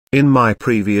In my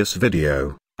previous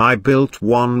video, I built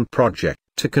one project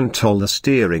to control the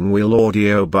steering wheel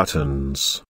audio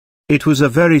buttons. It was a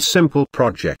very simple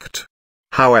project.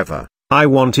 However, I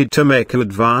wanted to make an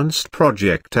advanced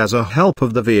project as a help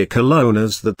of the vehicle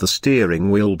owners that the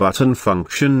steering wheel button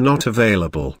function not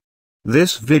available.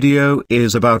 This video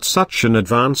is about such an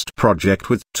advanced project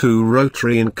with 2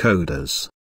 rotary encoders.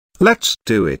 Let's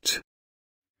do it.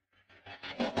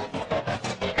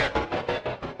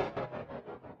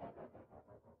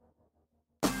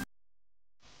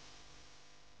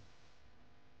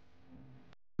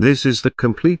 This is the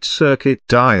complete circuit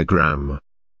diagram.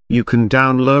 You can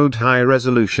download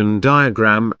high-resolution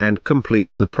diagram and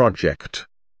complete the project.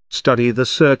 Study the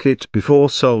circuit before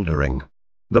soldering.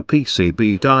 The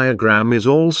PCB diagram is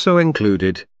also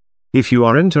included. If you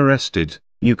are interested,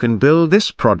 you can build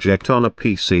this project on a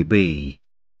PCB.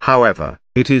 However,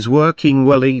 it is working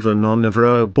well even on a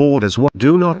Vero board as well.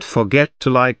 Do not forget to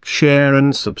like, share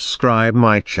and subscribe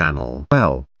my channel.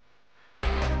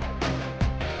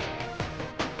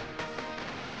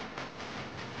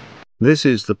 This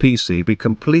is the PCB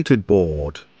completed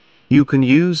board. You can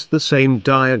use the same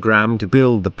diagram to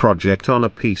build the project on a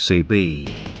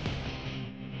PCB.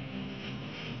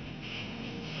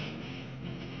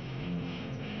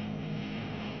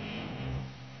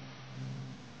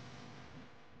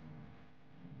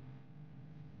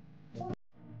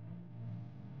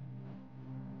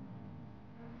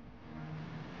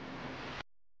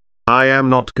 I am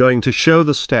not going to show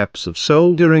the steps of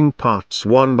soldering parts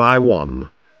one by one.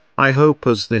 I hope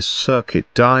as this circuit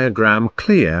diagram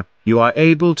clear, you are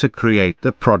able to create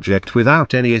the project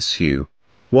without any issue.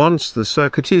 Once the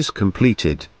circuit is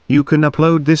completed, you can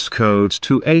upload this code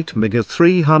to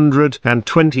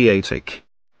 8MB328IC.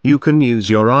 You can use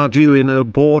your Arduino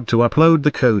board to upload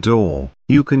the code, or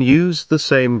you can use the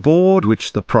same board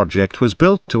which the project was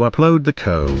built to upload the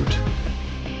code.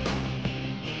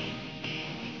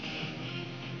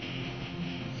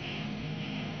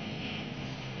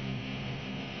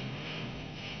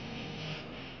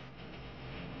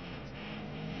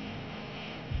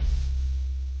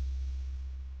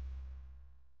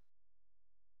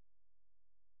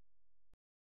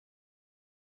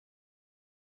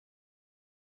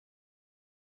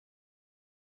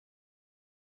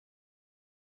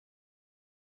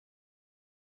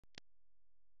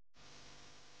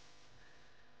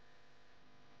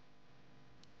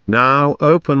 Now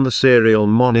open the serial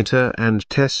monitor and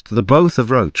test the both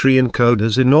of rotary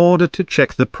encoders in order to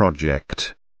check the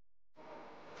project.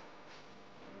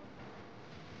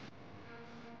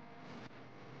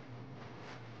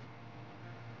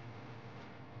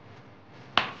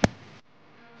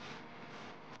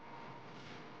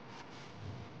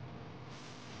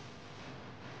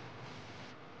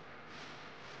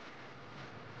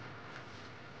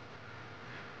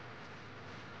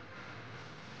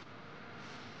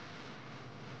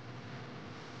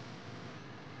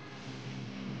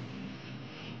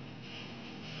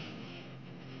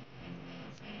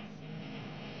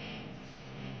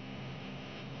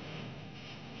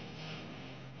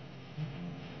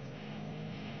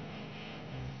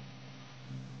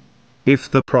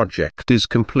 If the project is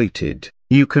completed,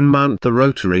 you can mount the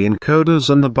rotary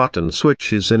encoders and the button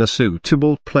switches in a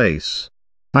suitable place.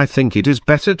 I think it is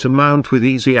better to mount with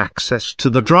easy access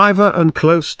to the driver and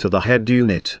close to the head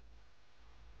unit.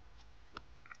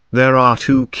 There are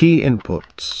 2 key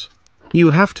inputs. You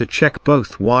have to check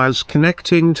both wires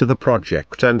connecting to the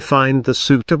project and find the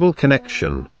suitable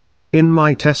connection. In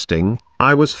my testing,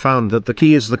 I was found that the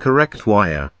key is the correct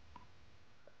wire.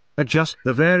 Adjust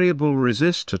the variable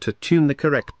resistor to tune the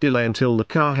correct delay until the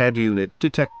car head unit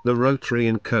detects the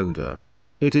rotary encoder.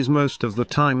 It is most of the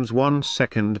times 1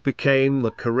 second became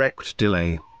the correct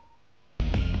delay.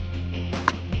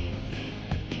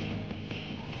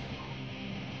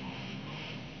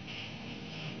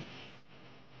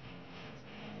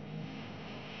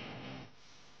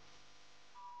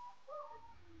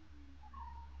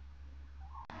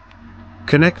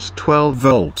 Connect 12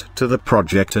 volt to the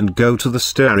project and go to the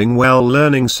steering wheel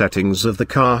learning settings of the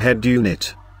car head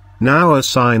unit. Now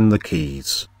assign the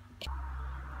keys.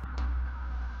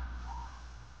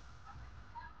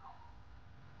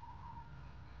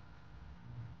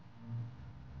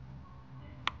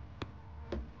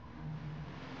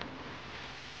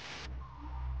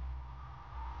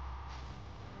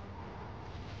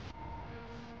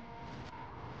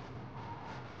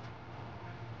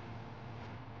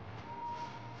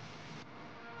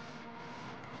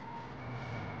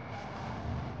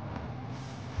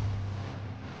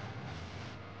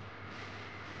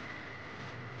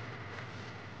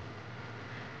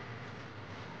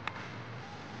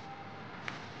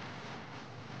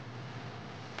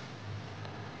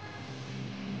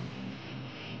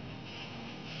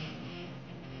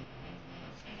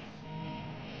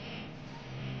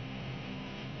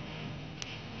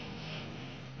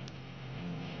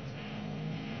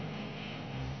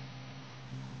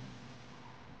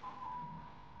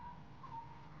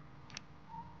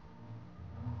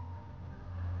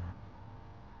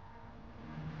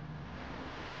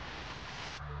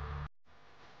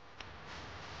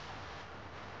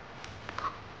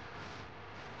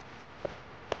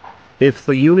 If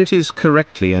the unit is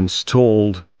correctly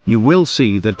installed, you will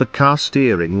see that the car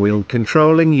steering wheel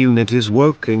controlling unit is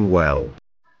working well.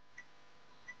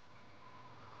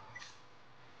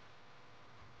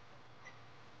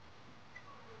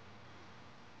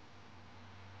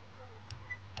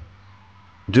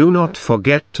 Do not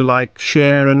forget to like,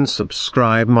 share and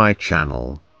subscribe my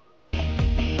channel.